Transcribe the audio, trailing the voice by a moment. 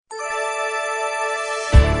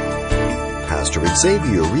Pastor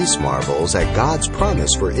Xavier Reese marvels at God's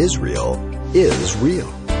promise for Israel is real.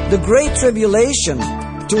 The Great Tribulation,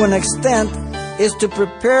 to an extent, is to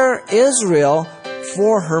prepare Israel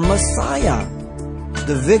for her Messiah.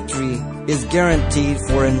 The victory is guaranteed,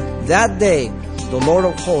 for in that day, the Lord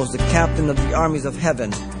of hosts, the captain of the armies of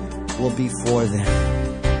heaven, will be for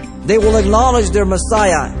them. They will acknowledge their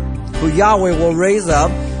Messiah, who Yahweh will raise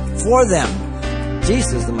up for them.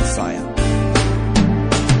 Jesus the Messiah.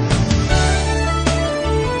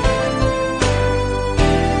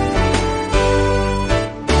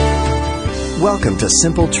 Welcome to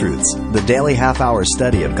Simple Truths, the daily half-hour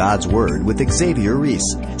study of God's Word with Xavier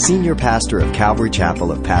Reese, Senior Pastor of Calvary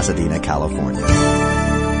Chapel of Pasadena, California.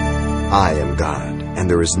 I am God, and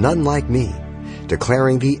there is none like me,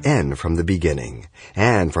 declaring the end from the beginning,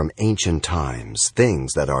 and from ancient times,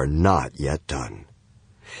 things that are not yet done.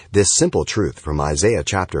 This simple truth from Isaiah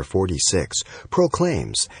chapter 46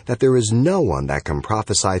 proclaims that there is no one that can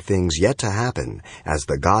prophesy things yet to happen as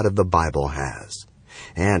the God of the Bible has.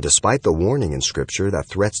 And despite the warning in Scripture that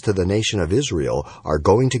threats to the nation of Israel are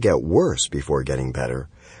going to get worse before getting better,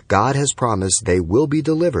 God has promised they will be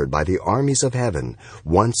delivered by the armies of heaven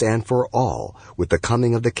once and for all with the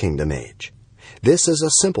coming of the kingdom age. This is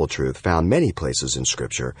a simple truth found many places in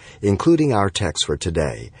Scripture, including our text for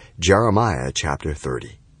today, Jeremiah chapter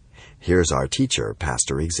 30. Here's our teacher,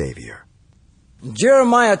 Pastor Xavier.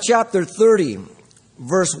 Jeremiah chapter 30,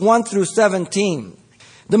 verse 1 through 17.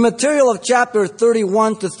 The material of chapter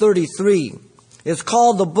 31 to 33 is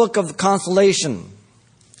called the Book of Consolation,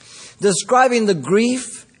 describing the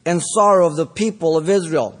grief and sorrow of the people of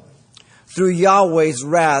Israel through Yahweh's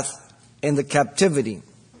wrath and the captivity.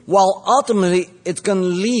 While ultimately it's going to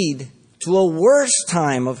lead to a worse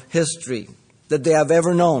time of history that they have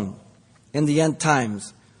ever known in the end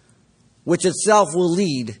times, which itself will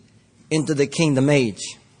lead into the kingdom age.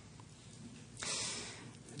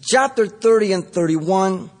 Chapter 30 and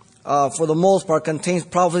 31, for the most part, contains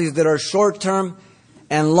prophecies that are short-term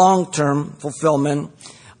and long-term fulfillment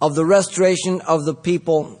of the restoration of the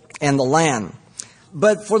people and the land.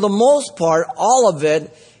 But for the most part, all of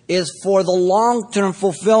it is for the long-term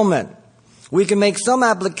fulfillment. We can make some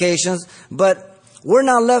applications, but we're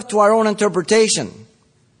not left to our own interpretation.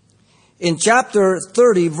 In chapter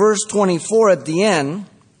 30, verse 24 at the end,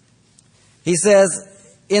 he says,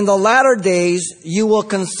 "In the latter days you will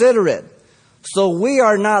consider it." So we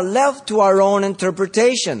are not left to our own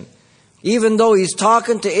interpretation. Even though he's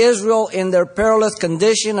talking to Israel in their perilous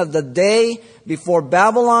condition of the day before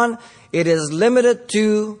Babylon, it is limited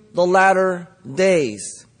to the latter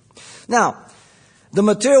days. Now, the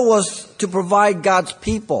material was to provide God's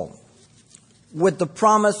people with the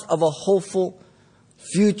promise of a hopeful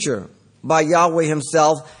future by Yahweh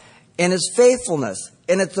himself and his faithfulness.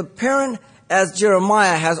 And it's apparent as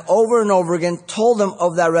Jeremiah has over and over again told them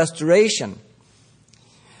of that restoration.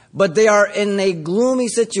 But they are in a gloomy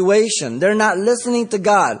situation. They're not listening to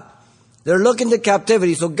God. They're looking to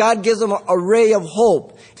captivity. So God gives them a ray of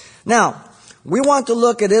hope. Now, we want to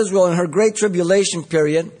look at Israel in her great tribulation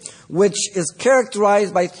period, which is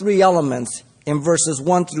characterized by three elements in verses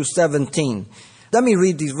 1 through 17. Let me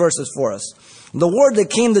read these verses for us. "The word that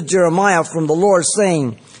came to Jeremiah from the Lord,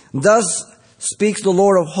 saying, Thus speaks the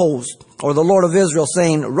Lord of hosts, or the Lord of Israel,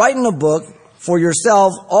 saying, Write in a book for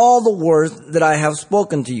yourself all the words that I have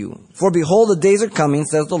spoken to you. For behold, the days are coming,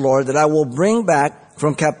 says the Lord, that I will bring back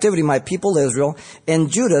from captivity my people Israel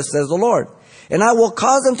and Judah, says the Lord. And I will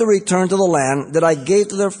cause them to return to the land that I gave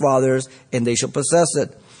to their fathers, and they shall possess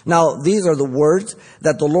it. Now these are the words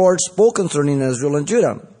that the Lord spoke concerning Israel and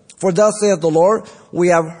Judah. For thus saith the Lord, We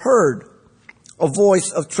have heard a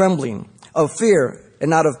voice of trembling, of fear,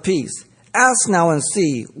 and not of peace. Ask now and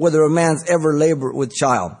see whether a man's ever labored with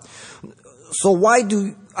child. So why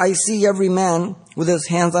do I see every man with his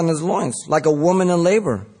hands on his loins, like a woman in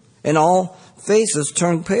labor, and all faces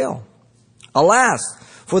turned pale? Alas,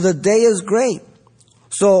 for the day is great,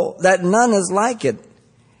 so that none is like it,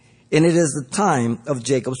 and it is the time of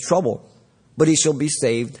Jacob's trouble, but he shall be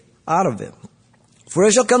saved out of it. For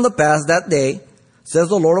it shall come to pass that day, says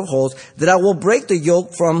the Lord of hosts, that I will break the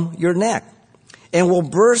yoke from your neck, and will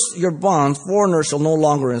burst your bonds. Foreigners shall no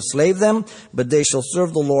longer enslave them, but they shall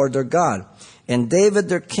serve the Lord their God, and David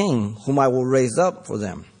their king, whom I will raise up for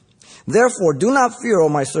them. Therefore do not fear, O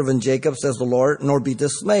my servant Jacob, says the Lord, nor be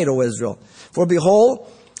dismayed, O Israel. For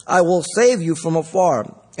behold, I will save you from afar,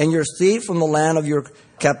 and your seed from the land of your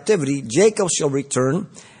captivity. Jacob shall return,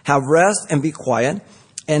 have rest, and be quiet,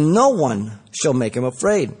 and no one shall make him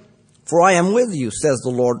afraid. For I am with you, says the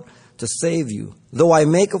Lord, to save you. Though I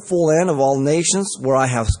make a full end of all nations where I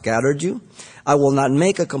have scattered you, I will not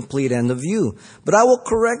make a complete end of you, but I will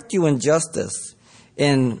correct you in justice,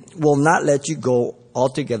 and will not let you go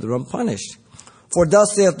altogether unpunished. For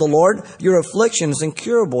thus saith the Lord, your affliction is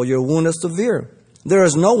incurable, your wound is severe. There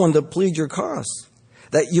is no one to plead your cause,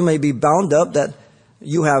 that you may be bound up, that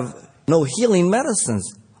you have no healing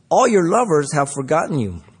medicines. All your lovers have forgotten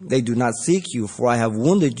you. They do not seek you, for I have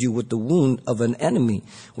wounded you with the wound of an enemy,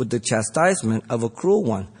 with the chastisement of a cruel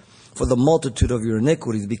one, for the multitude of your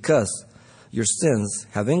iniquities, because your sins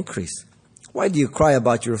have increased. Why do you cry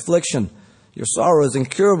about your affliction? Your sorrow is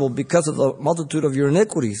incurable because of the multitude of your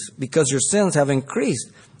iniquities, because your sins have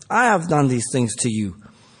increased. I have done these things to you.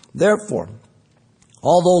 Therefore,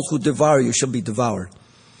 all those who devour you shall be devoured,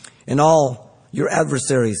 and all your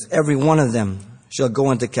adversaries, every one of them, shall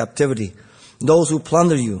go into captivity. Those who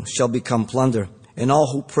plunder you shall become plunder, and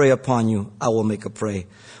all who prey upon you I will make a prey.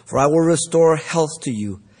 For I will restore health to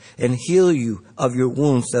you, and heal you of your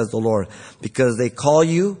wounds, says the Lord, because they call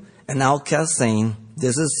you an outcast, saying,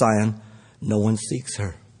 this is Zion, no one seeks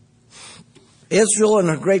her. Israel in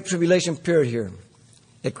a great tribulation period here,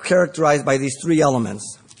 it's characterized by these three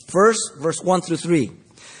elements. First, verse 1 through 3,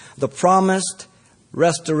 the promised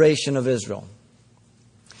restoration of Israel.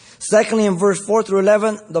 Secondly, in verse 4 through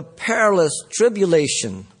 11, the perilous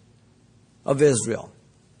tribulation of Israel.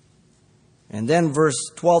 And then verse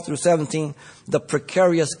 12 through 17, the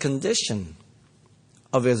precarious condition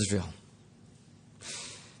of Israel.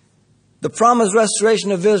 The promised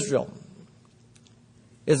restoration of Israel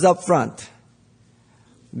is up front.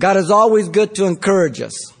 God is always good to encourage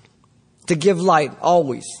us, to give light,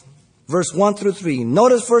 always. Verse 1 through 3.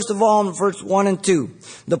 Notice first of all in verse 1 and 2.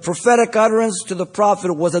 The prophetic utterance to the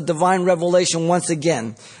prophet was a divine revelation once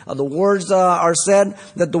again. The words are said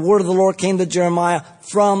that the word of the Lord came to Jeremiah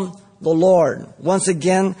from the Lord. Once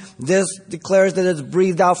again, this declares that it's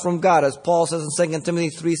breathed out from God, as Paul says in 2 Timothy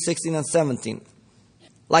 3:16 and 17.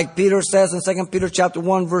 Like Peter says in 2 Peter chapter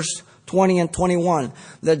 1, verse 20 and 21,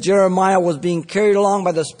 that Jeremiah was being carried along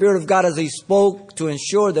by the Spirit of God as he spoke to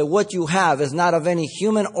ensure that what you have is not of any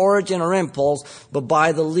human origin or impulse, but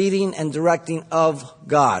by the leading and directing of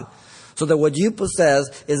God. So that what you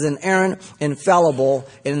possess is inerrant, infallible,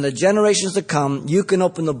 and in the generations to come, you can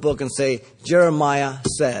open the book and say, Jeremiah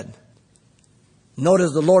said.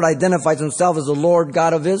 Notice the Lord identifies himself as the Lord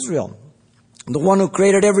God of Israel, the one who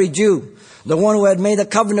created every Jew, the one who had made a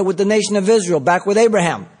covenant with the nation of Israel back with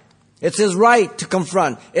Abraham. It's his right to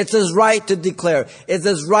confront. It's his right to declare. It's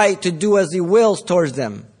his right to do as he wills towards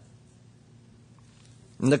them.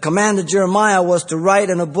 And the command to Jeremiah was to write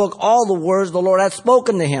in a book all the words the Lord had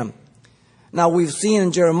spoken to him. Now, we've seen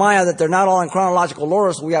in Jeremiah that they're not all in chronological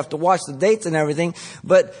order, so we have to watch the dates and everything.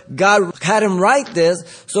 But God had him write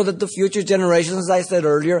this so that the future generations, as I said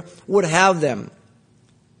earlier, would have them.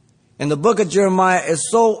 And the book of Jeremiah is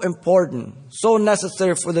so important, so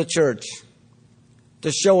necessary for the church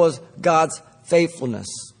to show us God's faithfulness.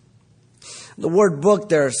 The word book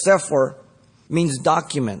there, sephor, means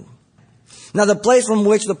document. Now, the place from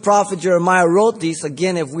which the prophet Jeremiah wrote these,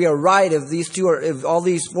 again, if we are right, if all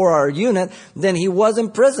these four are a unit, then he was in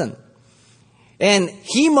prison. And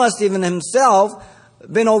he must even himself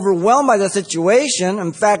been overwhelmed by the situation.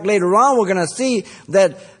 In fact, later on, we're going to see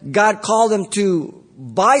that God called him to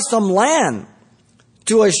buy some land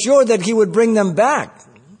to assure that he would bring them back.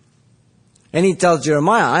 And he tells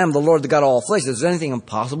Jeremiah, I am the Lord, the God of all flesh. Is there anything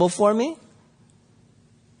impossible for me?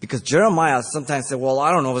 Because Jeremiah sometimes said, well,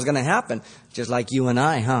 I don't know what's going to happen. Just like you and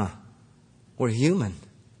I, huh? We're human.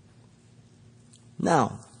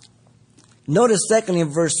 Now, notice secondly in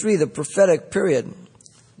verse 3, the prophetic period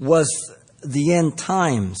was the end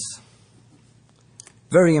times.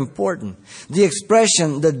 Very important. The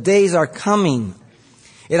expression, the days are coming,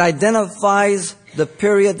 it identifies the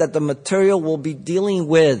period that the material will be dealing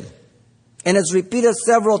with. And it's repeated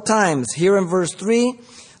several times here in verse 3,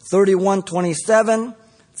 31:27,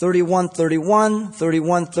 31:31,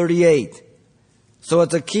 31:38. So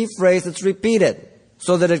it's a key phrase that's repeated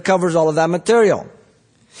so that it covers all of that material.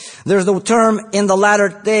 There's the term in the latter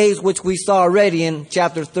days, which we saw already in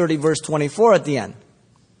chapter 30, verse 24 at the end.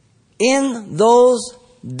 In those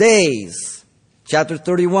days, chapter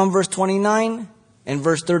 31, verse 29 and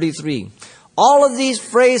verse 33. All of these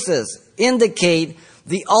phrases indicate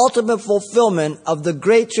the ultimate fulfillment of the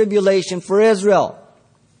great tribulation for Israel.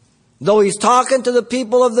 Though he's talking to the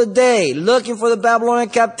people of the day, looking for the Babylonian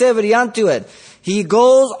captivity unto it, he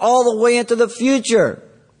goes all the way into the future.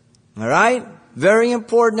 All right? Very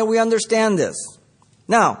important that we understand this.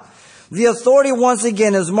 Now, the authority once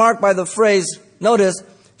again is marked by the phrase, notice,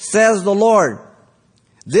 says the Lord.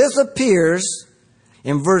 This appears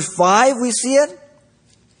In verse 5, we see it.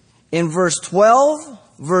 In verse 12,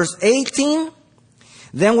 verse 18.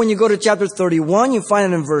 Then when you go to chapter 31, you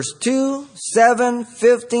find it in verse 2, 7,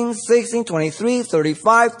 15, 16, 23,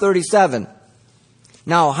 35, 37.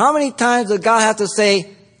 Now, how many times does God have to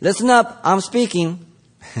say, listen up, I'm speaking?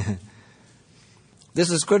 This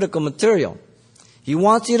is critical material. He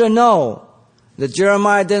wants you to know that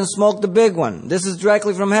Jeremiah didn't smoke the big one. This is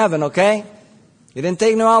directly from heaven, okay? He didn't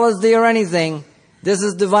take no LSD or anything. This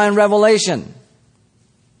is divine revelation.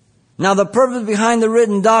 Now, the purpose behind the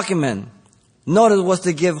written document, notice, was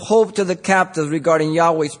to give hope to the captives regarding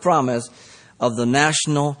Yahweh's promise of the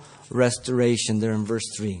national restoration there in verse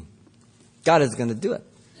 3. God is going to do it.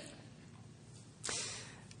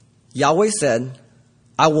 Yahweh said,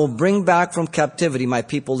 I will bring back from captivity my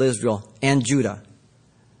people Israel and Judah.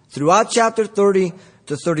 Throughout chapter 30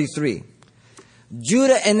 to 33,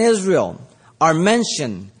 Judah and Israel are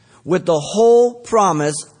mentioned with the whole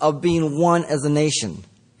promise of being one as a nation.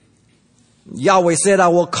 Yahweh said, I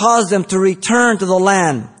will cause them to return to the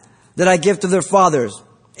land that I give to their fathers.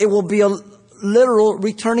 It will be a literal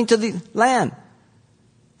returning to the land.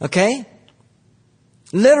 Okay?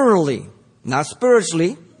 Literally, not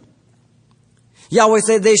spiritually. Yahweh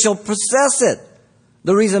said they shall possess it.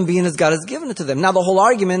 The reason being is God has given it to them. Now the whole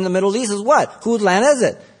argument in the Middle East is what? Whose land is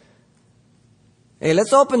it? Hey,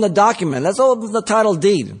 let's open the document. Let's open the title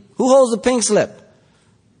deed. Who holds the pink slip?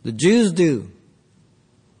 The Jews do.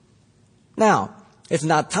 Now, it's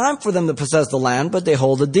not time for them to possess the land, but they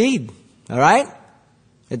hold the deed. All right?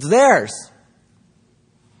 It's theirs.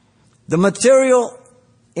 The material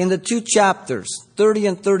in the two chapters, 30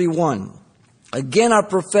 and 31, again are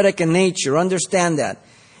prophetic in nature. Understand that.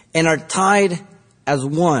 And are tied as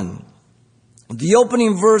one. The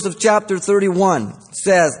opening verse of chapter 31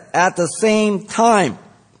 says, at the same time.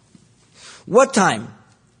 What time?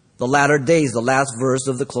 The latter days, the last verse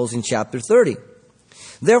of the closing chapter 30.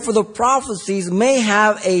 Therefore, the prophecies may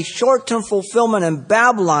have a short-term fulfillment in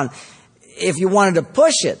Babylon if you wanted to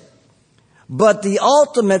push it. But the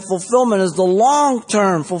ultimate fulfillment is the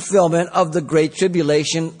long-term fulfillment of the great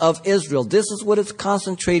tribulation of Israel. This is what it's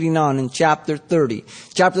concentrating on in chapter 30.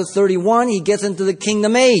 Chapter 31, he gets into the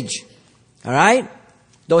kingdom age. All right?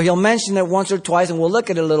 Though he'll mention it once or twice, and we'll look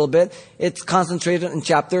at it a little bit, it's concentrated in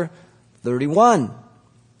chapter 31.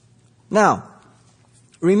 Now,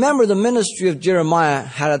 remember, the ministry of Jeremiah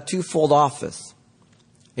had a twofold office.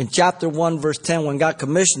 In chapter 1, verse 10, when God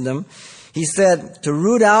commissioned him, he said to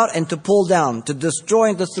root out and to pull down, to destroy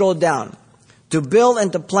and to throw down, to build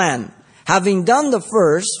and to plant. Having done the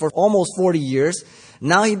first for almost 40 years,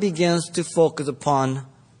 now he begins to focus upon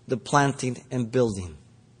the planting and building,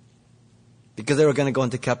 because they were going to go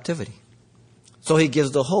into captivity. So he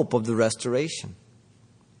gives the hope of the restoration.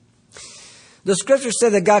 The scriptures say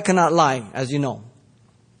that God cannot lie, as you know.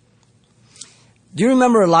 Do you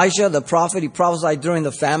remember Elijah, the prophet? He prophesied during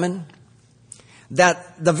the famine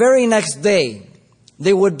that the very next day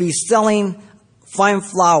they would be selling fine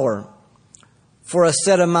flour for a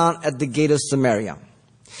set amount at the gate of Samaria.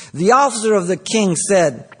 The officer of the king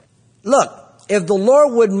said, look, if the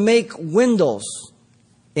Lord would make windows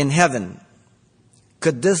in heaven,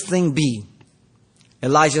 could this thing be?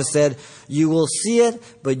 Elijah said, you will see it,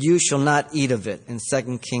 but you shall not eat of it. In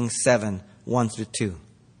 2 Kings 7, 1-2.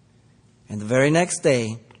 And the very next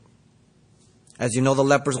day, as you know, the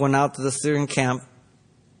lepers went out to the Syrian camp,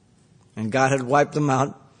 and God had wiped them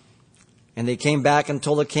out. And they came back and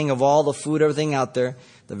told the king of all the food, everything out there.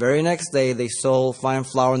 The very next day, they sold fine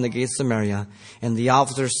flour in the gate of Samaria. And the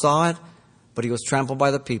officer saw it, but he was trampled by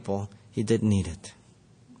the people. He didn't eat it.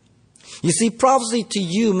 You see, prophecy to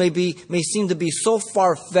you may seem to be so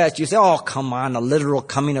far-fetched. You say, oh, come on, a literal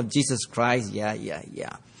coming of Jesus Christ. Yeah.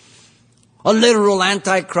 A literal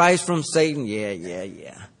antichrist from Satan.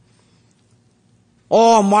 Yeah.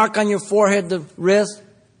 Oh, a mark on your forehead, the wrist.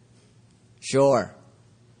 Sure.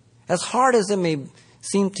 As hard as it may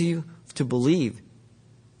seem to you to believe,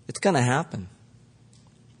 it's going to happen.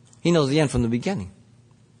 He knows the end from the beginning.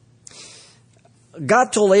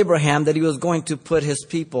 God told Abraham that he was going to put his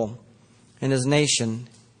people and his nation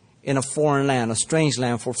in a foreign land, a strange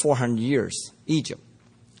land for 400 years, Egypt.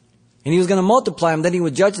 And he was going to multiply them, then he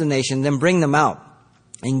would judge the nation, then bring them out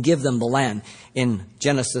and give them the land in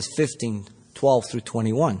Genesis 15, 12 through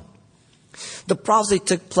 21. The prophecy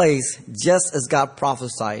took place just as God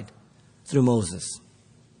prophesied through Moses.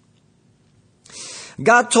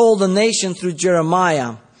 God told the nation through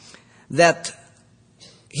Jeremiah that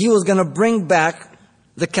he was going to bring back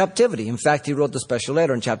the captivity. In fact, he wrote the special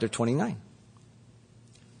letter in chapter 29.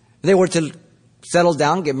 They were to settle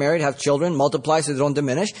down, get married, have children, multiply so they don't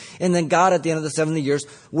diminish. And then God, at the end of the 70 years,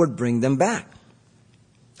 would bring them back.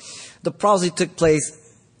 The prophecy took place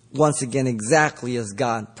once again exactly as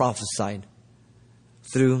God prophesied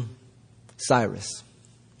through Cyrus.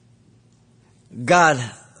 God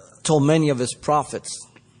told many of his prophets,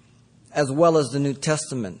 as well as the New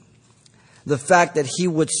Testament, the fact that he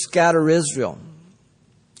would scatter Israel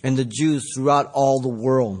and the Jews throughout all the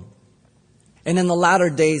world. And in the latter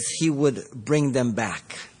days, he would bring them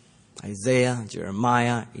back. Isaiah,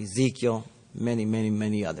 Jeremiah, Ezekiel,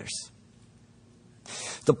 many others.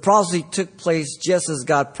 The prophecy took place just as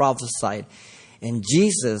God prophesied. And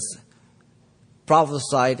Jesus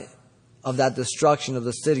prophesied of that destruction of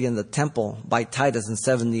the city and the temple by Titus in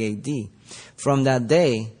 70 AD. From that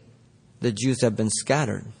day, the Jews have been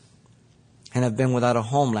scattered and have been without a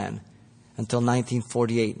homeland until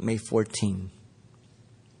 1948, May 14.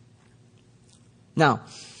 Now,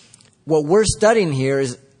 what we're studying here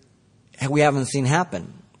is we haven't seen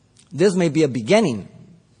happen. This may be a beginning,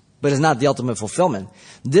 but it's not the ultimate fulfillment.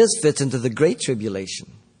 This fits into the Great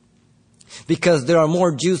Tribulation, because there are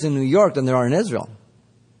more Jews in New York than there are in Israel.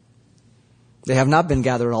 They have not been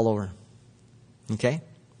gathered all over. Okay?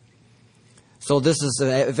 So this is,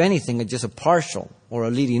 if anything, just a partial or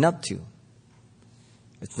a leading up to.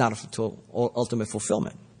 It's not to ultimate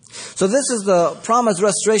fulfillment. So this is the promised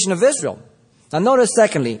restoration of Israel. Now notice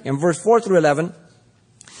secondly, in verse 4 through 11,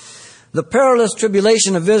 the perilous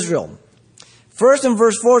tribulation of Israel. First in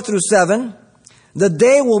verse 4 through 7, the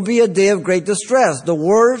day will be a day of great distress. The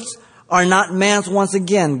words are not man's once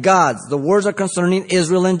again, God's. The words are concerning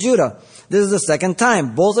Israel and Judah. This is the second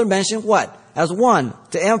time. Both are mentioned what? As one,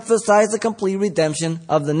 to emphasize the complete redemption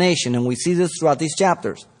of the nation. And we see this throughout these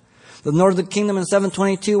chapters. The northern kingdom in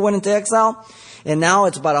 722 went into exile, and now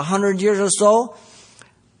it's about 100 years or so.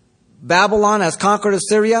 Babylon has conquered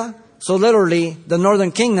Assyria, so literally the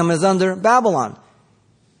northern kingdom is under Babylon.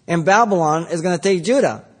 And Babylon is going to take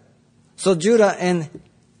Judah. So Judah and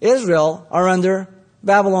Israel are under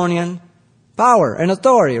Babylonian power and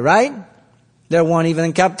authority, right? They're one even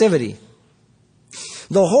in captivity.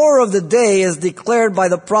 The horror of the day is declared by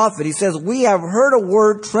the prophet. He says, we have heard a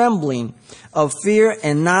word trembling of fear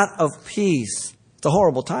and not of peace. It's a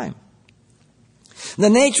horrible time. The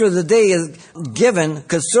nature of the day is given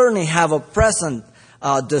could certainly have a present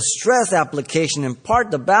distress application in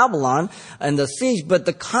part to Babylon and the siege, but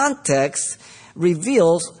the context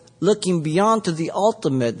reveals looking beyond to the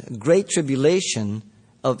ultimate great tribulation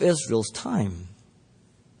of Israel's time.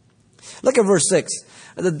 Look at verse 6.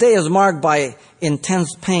 The day is marked by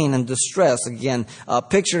intense pain and distress. Again,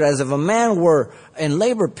 pictured as if a man were in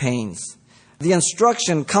labor pains. The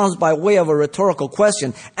instruction comes by way of a rhetorical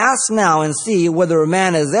question. Ask now and see whether a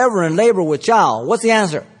man is ever in labor with child. What's the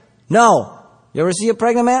answer? No. You ever see a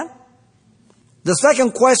pregnant man? The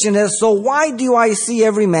second question is, so why do I see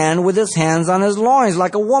every man with his hands on his loins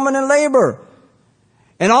like a woman in labor?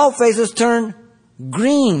 And all faces turn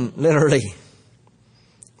green, literally.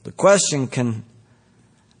 The question can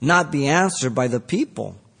not be answered by the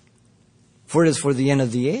people, for it is for the end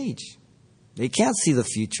of the age. They can't see the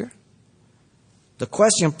future. The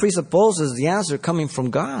question presupposes the answer coming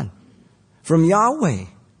from God, from Yahweh.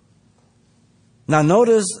 Now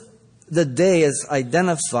notice the day is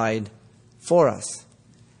identified for us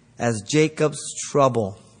as Jacob's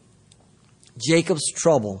trouble. Jacob's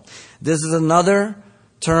trouble. This is another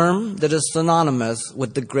term that is synonymous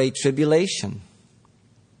with the Great Tribulation.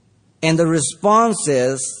 And the response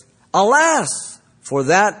is, alas, for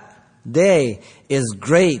that day is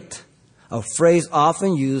great. A phrase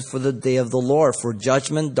often used for the day of the Lord, for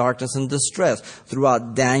judgment, darkness, and distress.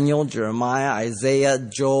 Throughout Daniel, Jeremiah, Isaiah,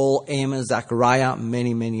 Joel, Amos, Zechariah,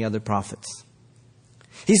 many other prophets.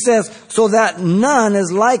 He says, so that none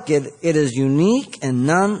is like it. It is unique, and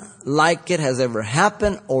none like it has ever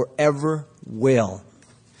happened or ever will.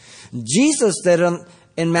 Jesus said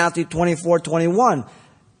in Matthew 24:21,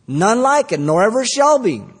 none like it, nor ever shall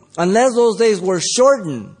be, unless those days were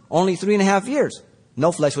shortened, only 3.5 years.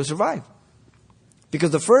 No flesh will survive.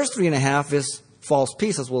 Because the first 3.5 is false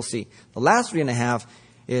peace, as we'll see. The last 3.5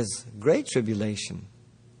 is great tribulation,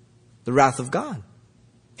 the wrath of God.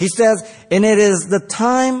 He says, and it is the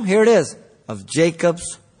time, here it is, of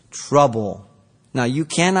Jacob's trouble. Now, you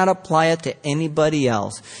cannot apply it to anybody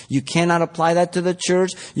else. You cannot apply that to the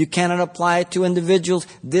church. You cannot apply it to individuals.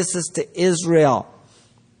 This is to Israel.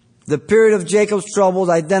 The period of Jacob's troubles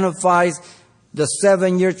identifies the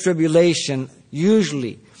 7-year tribulation,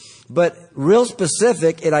 usually. But real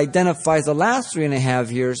specific, it identifies the last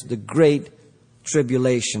 3.5 years, the Great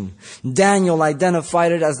Tribulation. Daniel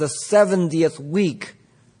identified it as the 70th week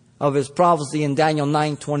of his prophecy in Daniel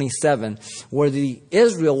 9:27, where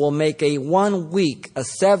Israel will make a 1 week, a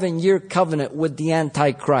 7-year covenant with the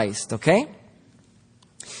Antichrist. Okay?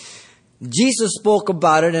 Jesus spoke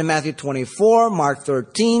about it in Matthew 24, Mark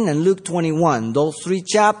 13, and Luke 21. Those three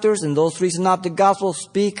chapters and those three synoptic gospels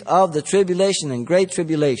speak of the tribulation and great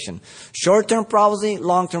tribulation. Short-term prophecy,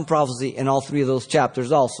 long-term prophecy in all three of those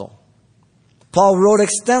chapters also. Paul wrote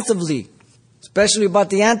extensively, especially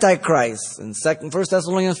about the Antichrist in 1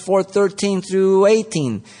 Thessalonians 4:13 through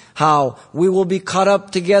 18, how we will be caught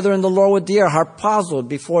up together in the Lord with the air, harpazoed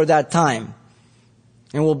before that time,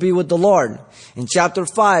 and we'll be with the Lord. In chapter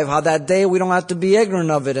 5, how that day we don't have to be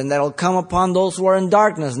ignorant of it, and that'll come upon those who are in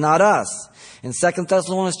darkness, not us. In 2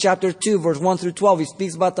 Thessalonians chapter 2, verse 1 through 12, he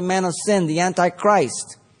speaks about the man of sin, the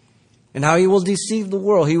Antichrist, and how he will deceive the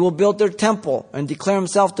world. He will build their temple and declare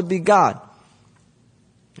himself to be God.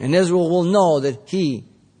 And Israel will know that he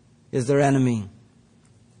is their enemy.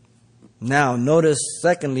 Now, notice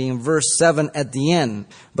secondly in verse 7 at the end,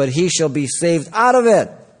 but he shall be saved out of it.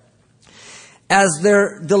 As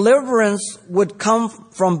their deliverance would come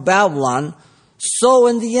from Babylon, so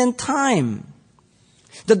in the end time.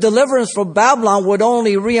 The deliverance from Babylon would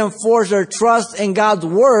only reinforce their trust in God's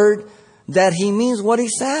word that he means what he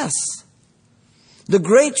says. The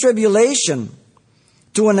great tribulation,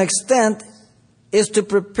 to an extent, is to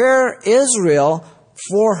prepare Israel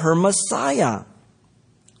for her Messiah.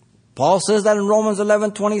 Paul says that in Romans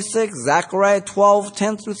 11:26, Zechariah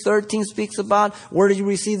 12:10 through 13 speaks about, where did you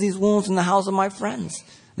receive these wounds? In the house of my friends.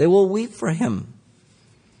 They will weep for him.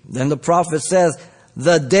 Then the prophet says,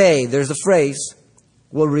 the day, there's a phrase,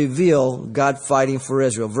 will reveal God fighting for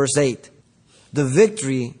Israel. Verse 8, the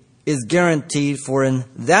victory is guaranteed, for in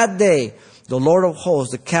that day the Lord of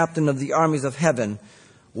hosts, the captain of the armies of heaven,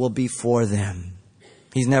 will be for them.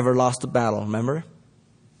 He's never lost a battle, remember?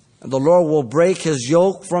 The Lord will break his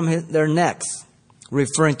yoke from their necks.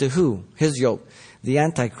 Referring to who? His yoke. The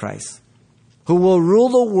Antichrist. Who will rule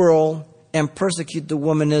the world and persecute the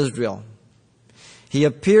woman Israel. He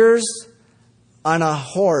appears on a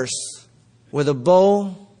horse with a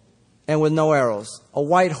bow and with no arrows. A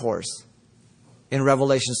white horse in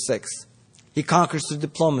Revelation 6. He conquers through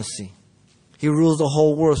diplomacy. He rules the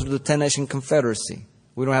whole world through the 10-nation confederacy.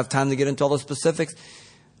 We don't have time to get into all the specifics,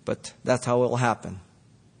 but that's how it will happen.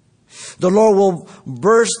 The Lord will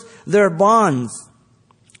burst their bonds.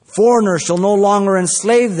 Foreigners shall no longer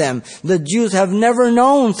enslave them. The Jews have never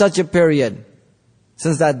known such a period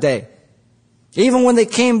since that day. Even when they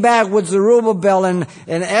came back with Zerubbabel and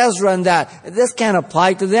Ezra and that, this can't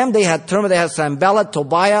apply to them. They had Terma, they had Sanballat,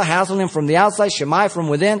 Tobiah, Hasselim from the outside, Shemai from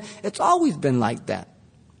within. It's always been like that.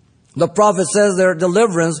 The prophet says their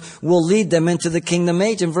deliverance will lead them into the kingdom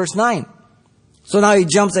age in verse 9. So now he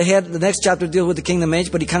jumps ahead. The next chapter deals with the kingdom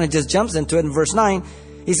age, but he kind of just jumps into it in verse 9.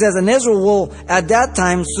 He says, and Israel will at that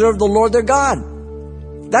time serve the Lord their God.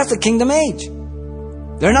 That's the kingdom age.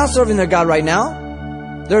 They're not serving their God right now.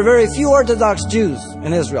 There are very few Orthodox Jews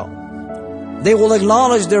in Israel. They will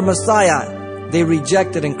acknowledge their Messiah. They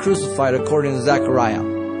rejected and crucified according to Zechariah.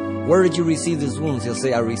 Where did you receive these wounds? He'll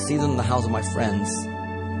say, I received them in the house of my friends.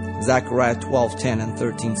 Zechariah 12:10 and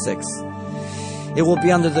 13:6. It will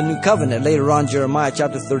be under the new covenant. Later on, Jeremiah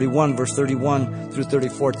chapter 31, verse 31 through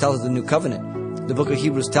 34 tells us the new covenant. The book of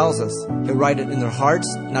Hebrews tells us he'll write it in their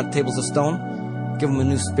hearts, not tables of stone. Give them a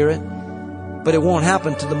new spirit. But it won't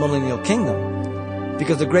happen to the millennial kingdom.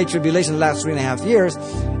 Because the great tribulation, the last 3.5 years,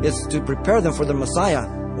 is to prepare them for the Messiah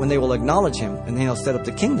when they will acknowledge him, and then he'll set up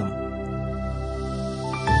the kingdom.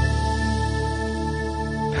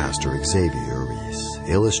 Pastor Xavier Reese,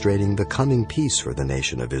 illustrating the coming peace for the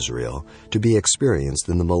nation of Israel to be experienced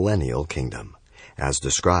in the millennial kingdom, as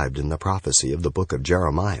described in the prophecy of the book of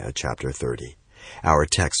Jeremiah, chapter 30, our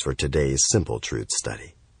text for today's Simple Truth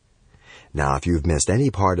study. Now, if you've missed any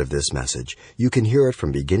part of this message, you can hear it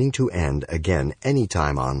from beginning to end again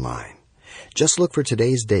anytime online. Just look for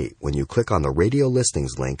today's date when you click on the radio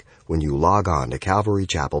listings link when you log on to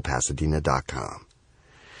CalvaryChapelPasadena.com.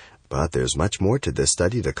 But there's much more to this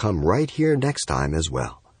study to come right here next time as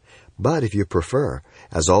well. But if you prefer,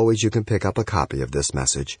 as always, you can pick up a copy of this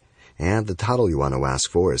message, and the title you want to ask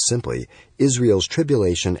for is simply Israel's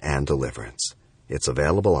Tribulation and Deliverance. It's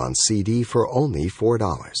available on CD for only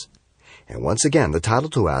 $4. And once again, the title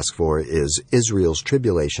to ask for is Israel's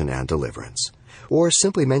Tribulation and Deliverance, or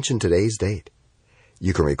simply mention today's date.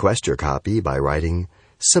 You can request your copy by writing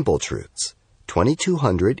Simple Truths,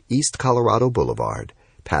 2200 East Colorado Boulevard,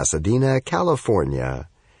 Pasadena, California,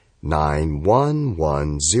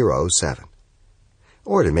 91107.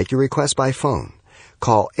 Or to make your request by phone,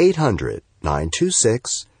 call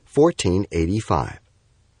 800-926-1485.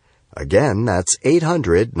 Again, that's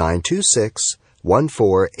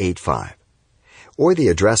 800-926-1485. Or the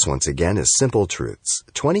address once again is Simple Truths,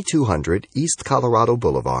 2200 East Colorado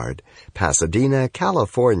Boulevard, Pasadena,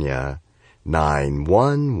 California,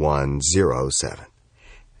 911107.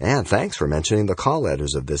 And thanks for mentioning the call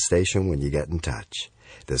letters of this station when you get in touch.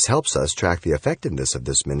 This helps us track the effectiveness of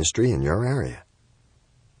this ministry in your area.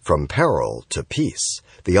 From peril to peace,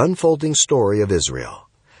 the unfolding story of Israel.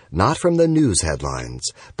 Not from the news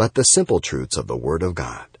headlines, but the simple truths of the Word of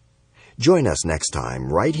God. Join us next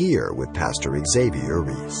time right here with Pastor Xavier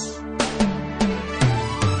Reese.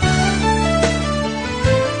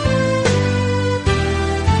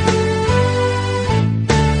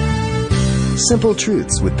 Simple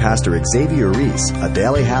Truths with Pastor Xavier Reese, a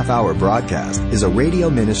daily half-hour broadcast, is a radio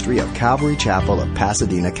ministry of Calvary Chapel of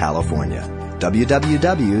Pasadena, California.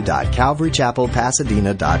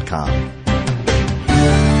 www.calvarychapelpasadena.com.